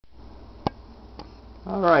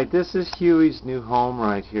Alright, this is Hewey's new home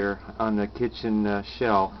right here on the kitchen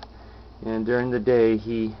shelf. And during the day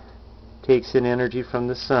he takes in energy from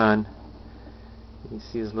the sun. You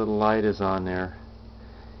see his little light is on there.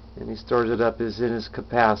 And he stores it up in his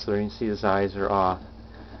capacitor. You can see his eyes are off.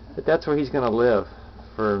 But that's where he's going to live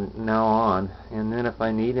for now on. And then if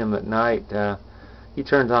I need him at night, he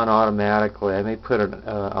turns on automatically. I may put an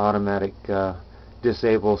automatic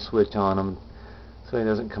disable switch on him so he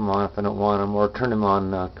doesn't come on if I don't want him, or turn him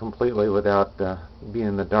on completely without being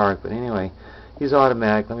in the dark. But anyway, he's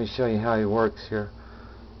automatic. Let me show you how he works here.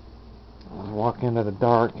 I'll walk into the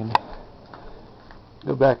dark and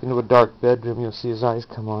go back into a dark bedroom. You'll see his eyes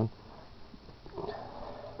come on.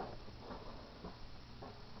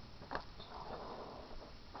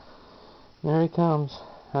 There he comes.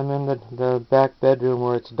 I'm in the back bedroom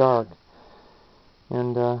where it's dark,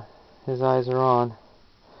 and his eyes are on.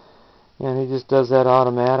 And he just does that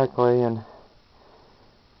automatically, and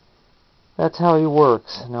that's how he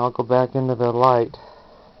works. Now I'll go back into the light.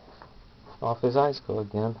 Off his eyes go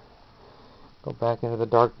again. Go back into the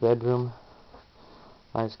dark bedroom.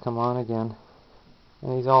 Eyes come on again.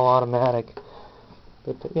 And he's all automatic.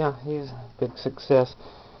 But yeah, he's a big success.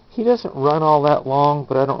 He doesn't run all that long,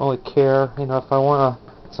 but I don't really care. You know, if I want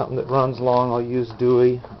something that runs long, I'll use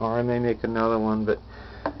Dewey, or I may make another one. But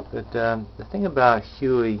the thing about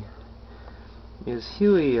Hewey is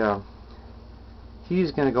he's going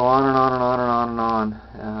to go on and on and on and on and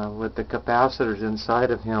on with the capacitors inside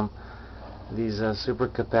of him. These super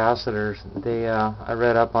capacitors, I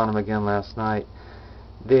read up on them again last night.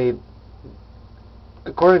 They,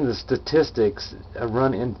 according to the statistics,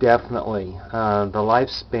 run indefinitely. The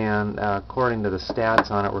lifespan, according to the stats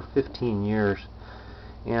on it, were 15 years.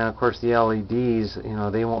 And of course the LEDs, you know,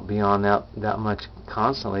 they won't be on that much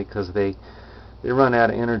constantly, because they run out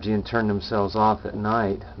of energy and turn themselves off at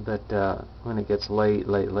night, but when it gets late.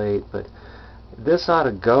 But this ought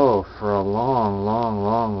to go for a long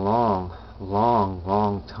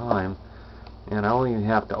time, and I don't even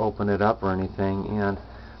have to open it up or anything. And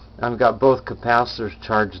I've got both capacitors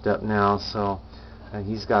charged up now, so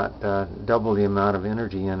he's got double the amount of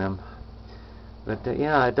energy in him. But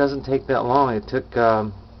yeah, it doesn't take that long. It took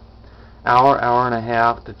hour and a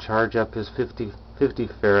half to charge up his 50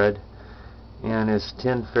 farad. And his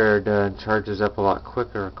 10 farad charges up a lot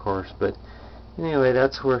quicker, of course. But anyway,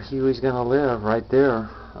 that's where Hewey's going to live, right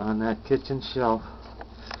there on that kitchen shelf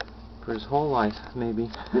for his whole life,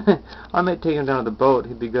 maybe. I might take him down to the boat.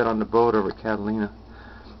 He'd be good on the boat over at Catalina.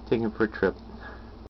 Take him for a trip.